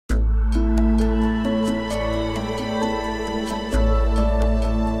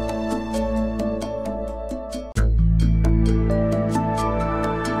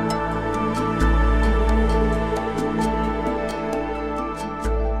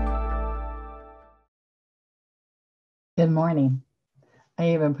Good morning. I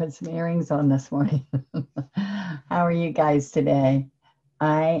even put some earrings on this morning. How are you guys today?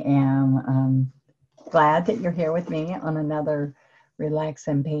 I am glad that you're here with me on another Relax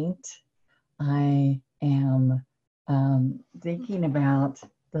and Paint. I am thinking about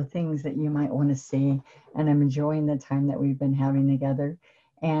the things that you might want to see, and I'm enjoying the time that we've been having together.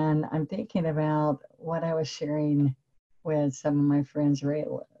 And I'm thinking about what I was sharing with some of my friends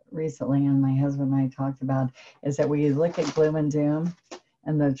recently, and my husband and I talked about is that we look at gloom and doom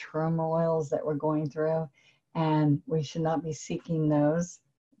and the turmoils that we're going through, and we should not be seeking those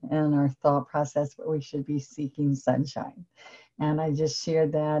in our thought process, but we should be seeking sunshine. And I just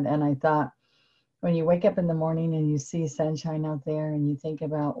shared that, and I thought, when you wake up in the morning and you see sunshine out there and you think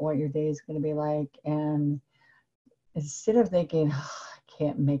about what your day is going to be like, and instead of thinking, oh, I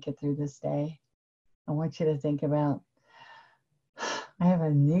can't make it through this day, I want you to think about, I have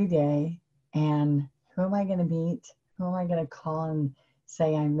a new day, and who am I going to meet? Who am I going to call and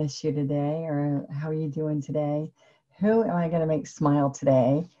say, I miss you today? Or how are you doing today? Who am I going to make smile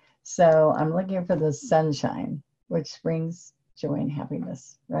today? So I'm looking for the sunshine, which brings joy and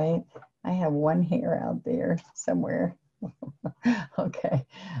happiness, right? I have one hair out there somewhere. Okay.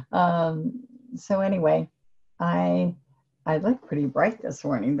 So anyway, I I look pretty bright this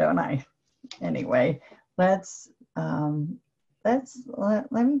morning, don't I? Anyway, let's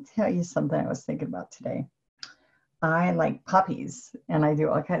let me tell you something I was thinking about today. I like poppies, and I do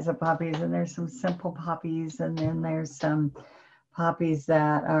all kinds of poppies, and there's some simple poppies, and then there's some poppies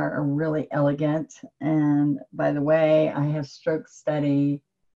that are really elegant. And by the way, I have stroke study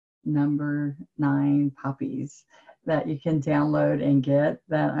number 9 poppies that you can download and get,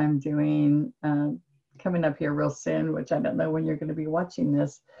 that I'm doing coming up here real soon, which I don't know when you're going to be watching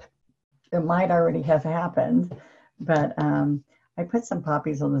this. It might already have happened, but I put some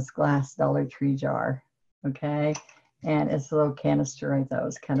poppies on this glass Dollar Tree jar, okay? And it's a little canister. I thought it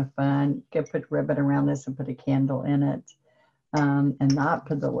was kind of fun. You could put ribbon around this and put a candle in it, and not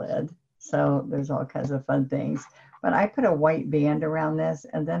put the lid. So there's all kinds of fun things. But I put a white band around this,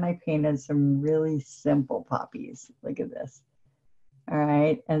 and then I painted some really simple poppies. Look at this. All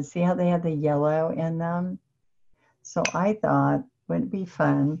right, and see how they have the yellow in them? So I thought, wouldn't it be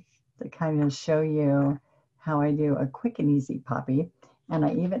fun to kind of show you how I do a quick and easy poppy? And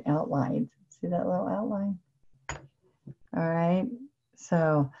I even outlined. See that little outline? All right.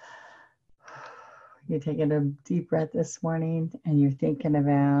 So you're taking a deep breath this morning, and you're thinking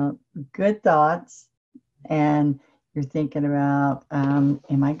about good thoughts, and you're thinking about,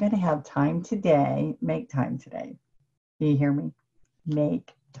 am I going to have time today? Make time today. Do you hear me?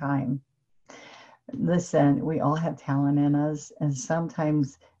 Make time. Listen, we all have talent in us, and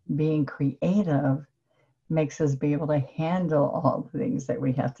sometimes being creative makes us be able to handle all the things that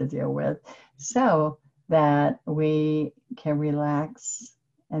we have to deal with, so that we can relax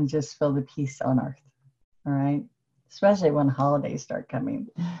and just feel the peace on earth. All right. Especially when holidays start coming,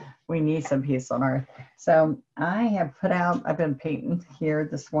 we need some peace on earth. So I have put out, I've been painting here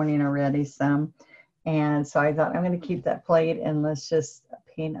this morning already some. And so I thought I'm going to keep that plate, and let's just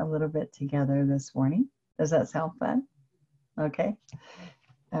paint a little bit together this morning. Does that sound fun? Okay.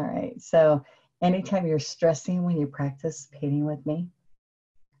 All right. So anytime you're stressing when you practice painting with me,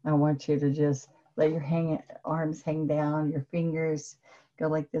 I want you to just let your arms hang down, your fingers go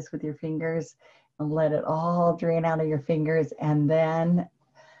like this with your fingers, and let it all drain out of your fingers, and then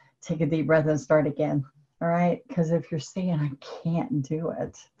take a deep breath and start again. All right? Because if you're saying, I can't do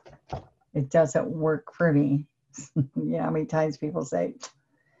it, it doesn't work for me. You know how many times people say,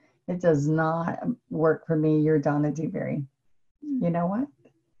 it does not work for me, you're Donna Dewberry. You know what?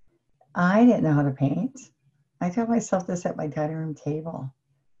 I didn't know how to paint. I taught myself this at my dining room table.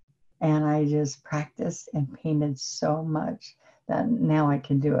 And I just practiced and painted so much that now I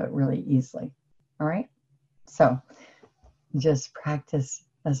can do it really easily. All right? So just practice.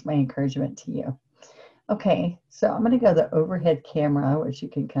 That's my encouragement to you. Okay, so I'm going to go to the overhead camera, which you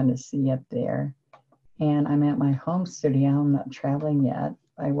can kind of see up there. And I'm at my home studio. I'm not traveling yet.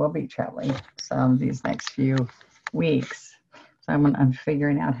 I will be traveling some these next few weeks. So I'm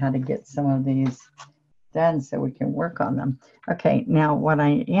figuring out how to get some of these done so we can work on them. Okay, now what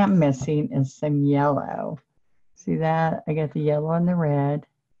I am missing is some yellow. See that? I got the yellow and the red.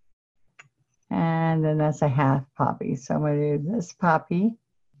 And then that's a half poppy. So I'm going to do this poppy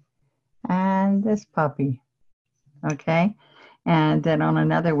and this poppy. Okay? And then on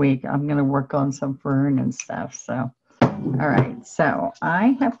another week, I'm going to work on some fern and stuff. So, all right. So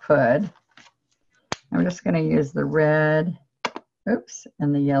I have put, I'm just going to use the red, oops,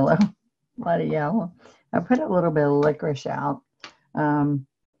 and the yellow, a lot of yellow. I put a little bit of licorice out. And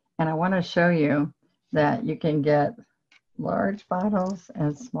I want to show you that you can get large bottles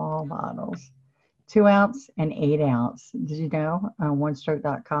and small bottles, 2 ounce and 8 ounce. Did you know? On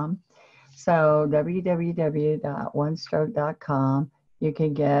onestroke.com. So www.onestroke.com. You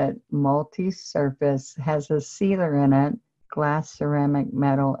can get multi-surface, has a sealer in it, glass, ceramic,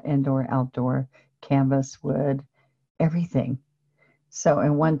 metal, indoor, outdoor, canvas, wood, everything. So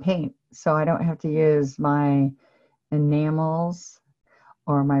in one paint. So I don't have to use my enamels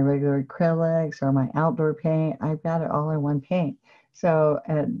or my regular acrylics or my outdoor paint. I've got it all in one paint. So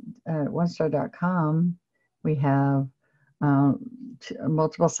at onestroke.com, we have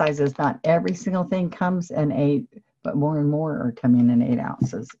multiple sizes. Not every single thing comes in 8, but more and more are coming in 8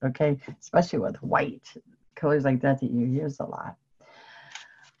 ounces, okay? Especially with white colors like that you use a lot.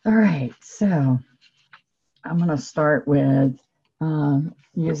 All right, so I'm going to start with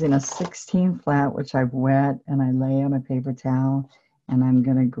using a 16 flat, which I've wet, and I lay on a paper towel, and I'm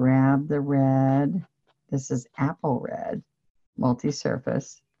going to grab the red. This is apple red,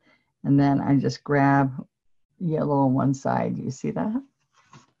 multi-surface, and then I just grab yellow on one side. You see that?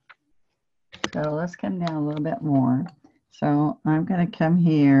 So let's come down a little bit more. So I'm going to come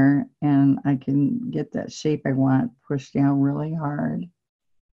here, and I can get that shape I want, push down really hard,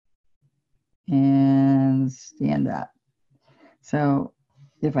 and stand up. So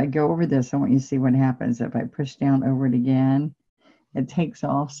if I go over this, I want you to see what happens. If I push down over it again, it takes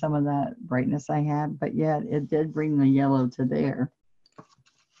off some of that brightness I had, but yet it did bring the yellow to there.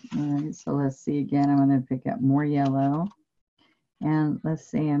 All right, so let's see again. I'm going to pick up more yellow. And let's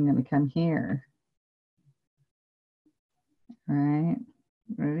see, I'm going to come here. All right,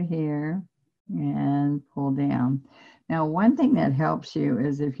 right here, and pull down. Now, one thing that helps you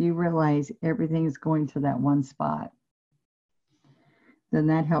is if you realize everything's going to that one spot, then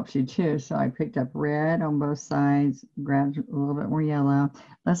that helps you too. So I picked up red on both sides, grabbed a little bit more yellow.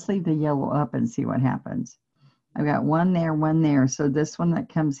 Let's leave the yellow up and see what happens. I've got one there, one there. So this one that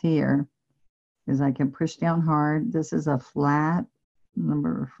comes here is I can push down hard. This is a flat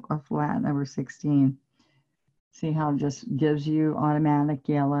number 16. See how it just gives you automatic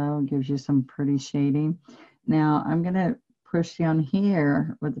yellow, gives you some pretty shading. Now I'm going to push down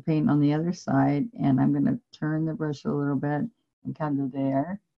here with the paint on the other side, and I'm going to turn the brush a little bit and come to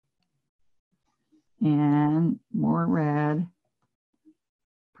there, and more red,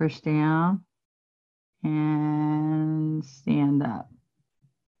 push down and stand up.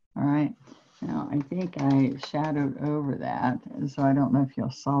 All right, now I think I shadowed over that, so I don't know if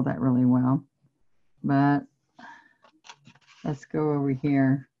y'all saw that really well, but let's go over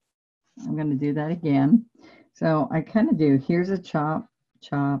here. I'm going to do that again. So I kind of do, here's a chop,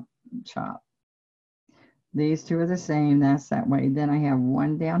 chop, chop. These two are the same, that's that way. Then I have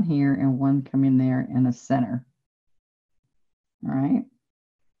one down here and one coming there in the center. All right.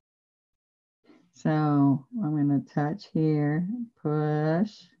 So I'm going to touch here,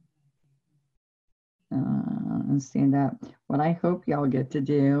 push, and stand up. What I hope y'all get to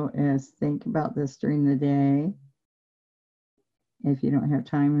do is think about this during the day. If you don't have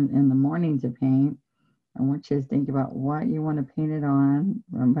time in the morning to paint, I want you to think about what you want to paint it on.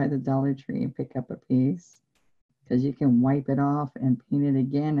 Run by the Dollar Tree and pick up a piece, because you can wipe it off and paint it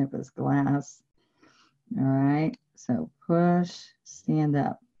again if it's glass. All right, so push, stand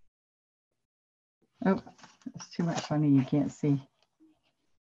up. Oh, it's too much funny, you can't see.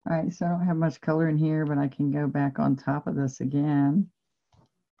 All right, so I don't have much color in here, but I can go back on top of this again.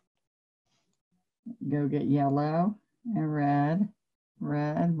 Go get yellow and red,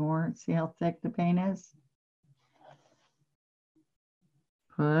 red, more. See how thick the paint is?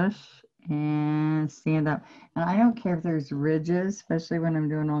 Push and stand up. And I don't care if there's ridges, especially when I'm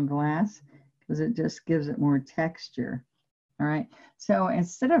doing on glass, because it just gives it more texture. All right, so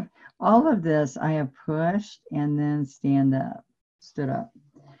instead of all of this, I have pushed and then stood up.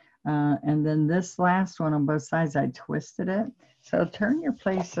 And then this last one on both sides, I twisted it. So turn your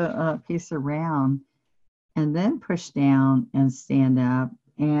piece around and then push down and stand up,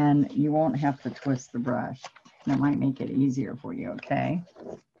 and you won't have to twist the brush. That might make it easier for you, okay?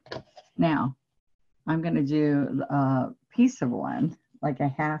 Now, I'm going to do a piece of one, like a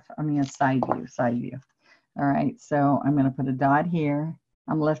side view. All right, so I'm going to put a dot here.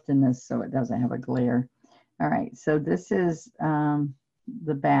 I'm lifting this so it doesn't have a glare. All right, so this is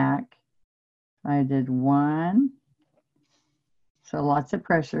the back. I did one. So lots of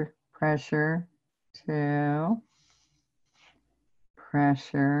pressure. Pressure, 2.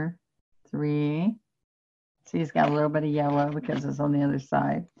 Pressure, 3. See, it's got a little bit of yellow because it's on the other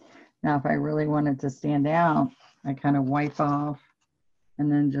side. Now, if I really want it to stand out, I kind of wipe off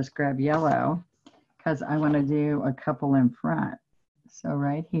and then just grab yellow, because I want to do a couple in front. So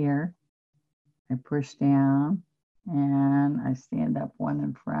right here, I push down And I stand up one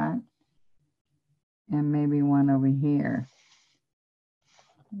in front and maybe one over here.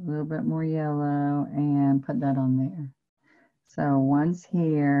 A little bit more yellow and put that on there. So one's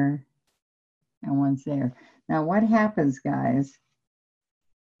here and one's there. Now what happens, guys,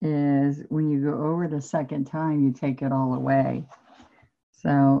 is when you go over the second time, you take it all away.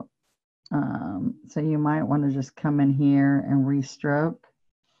 So, so you might want to just come in here and restroke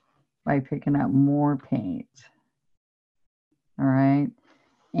by picking up more paint. All right.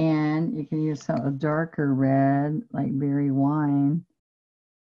 And you can use a darker red, like berry wine,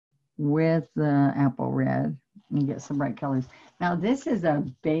 with the apple red and get some bright colors. Now, this is a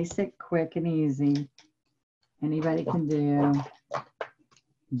basic, quick, and easy. Anybody can do.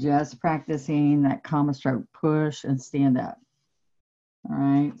 Just practicing that comma stroke, push and stand up. All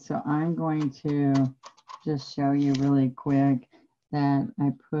right, so I'm going to just show you really quick that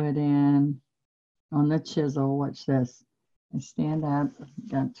I put in on the chisel. Watch this. I stand up,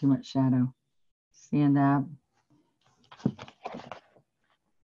 got too much shadow. Stand up.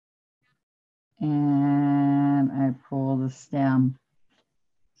 And I pull the stem.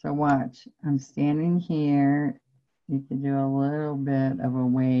 So watch, I'm standing here. You can do a little bit of a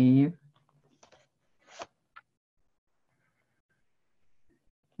wave.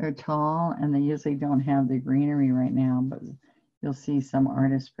 They're tall and they usually don't have the greenery right now, but you'll see some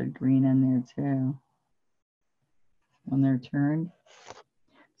artists put green in there too when they're turned.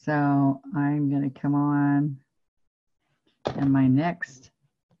 So I'm going to come on in my next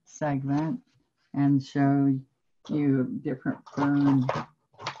segment and show you different fern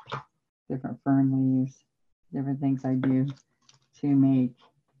leaves, different things I do to make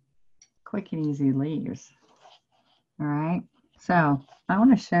quick and easy leaves. All right, so I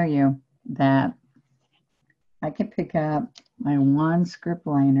want to show you that I can pick up my one script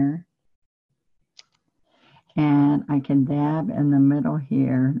liner and I can dab in the middle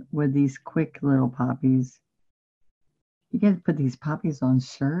here with these quick little poppies. You can put these poppies on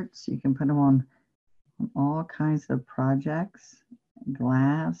shirts. You can put them on all kinds of projects,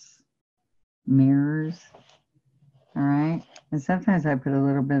 glass, mirrors. All right. And sometimes I put a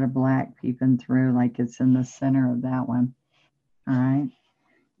little bit of black peeping through, like it's in the center of that one. All right.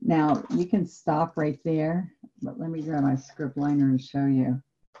 Now you can stop right there, but let me grab my script liner and show you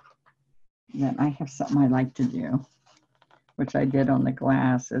that I have something I like to do, which I did on the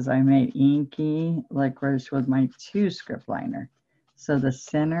glass, is I made inky licorice with my 2 script liner. So the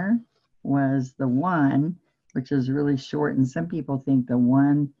center was the 1, which is really short, and some people think the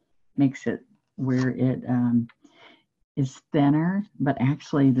 1 makes it where it is thinner, but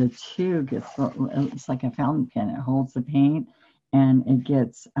actually the 2 gets, it's like a fountain pen. It holds the paint and it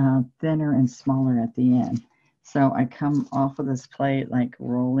gets thinner and smaller at the end. So I come off of this plate like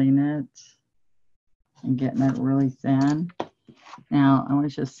rolling it and getting it really thin. Now I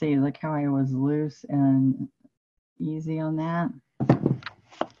want you to see, look how I was loose and easy on that.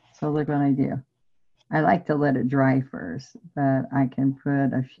 So look what I do. I like to let it dry first, but I can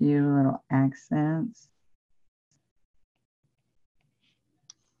put a few little accents.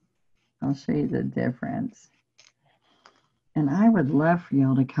 I'll show you the difference. And I would love for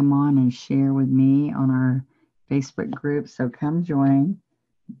y'all to come on and share with me on our Facebook group. So come join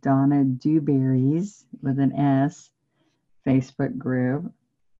Donna Dewberry's with an S Facebook group.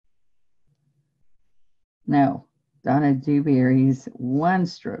 No, Donna Dewberry's one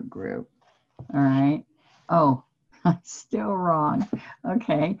stroke group. All right. Oh, I'm still wrong.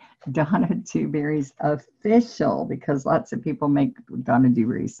 Okay. Donna Dewberry's official, because lots of people make Donna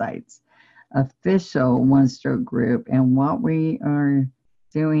Dewberry sites. Official one stroke group. And what we are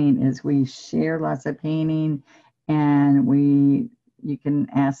doing is we share lots of painting, and you can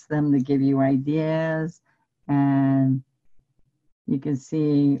ask them to give you ideas, and you can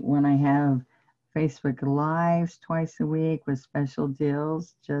see when I have Facebook Lives twice a week with special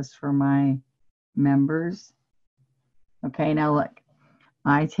deals just for my members. Okay, now look,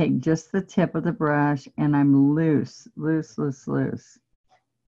 I take just the tip of the brush and I'm loose.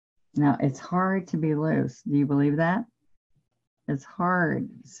 Now it's hard to be loose. Do you believe that? It's hard.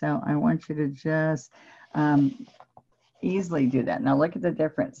 So I want you to just easily do that. Now look at the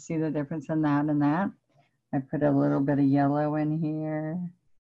difference. See the difference in that and that? I put a little bit of yellow in here.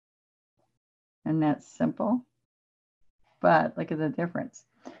 And that's simple. But look at the difference.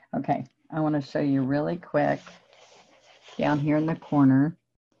 Okay, I want to show you really quick down here in the corner.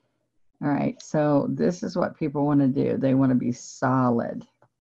 All right, so this is what people want to do. They want to be solid.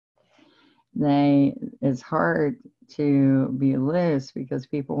 It's hard to be loose because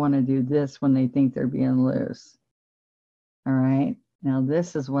people want to do this when they think they're being loose. All right, now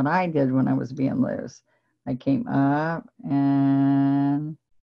this is what I did when I was being loose. I came up and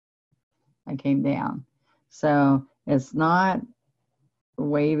I came down. So it's not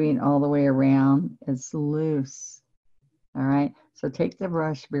waving all the way around. It's loose. All right. So take the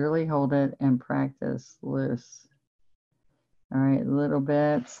brush, barely hold it, and practice loose. All right. Little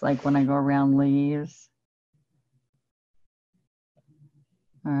bits, like when I go around leaves.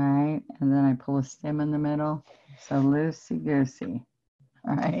 All right. And then I pull a stem in the middle. So loosey-goosey.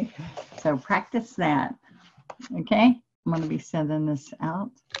 All right. So practice that. Okay. I'm going to be sending this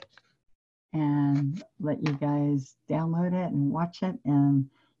out and let you guys download it and watch it. And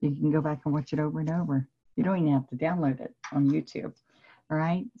you can go back and watch it over and over. You don't even have to download it on YouTube. All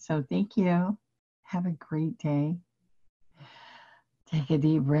right. So thank you. Have a great day. Take a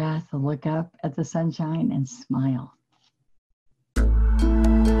deep breath, look up at the sunshine and smile.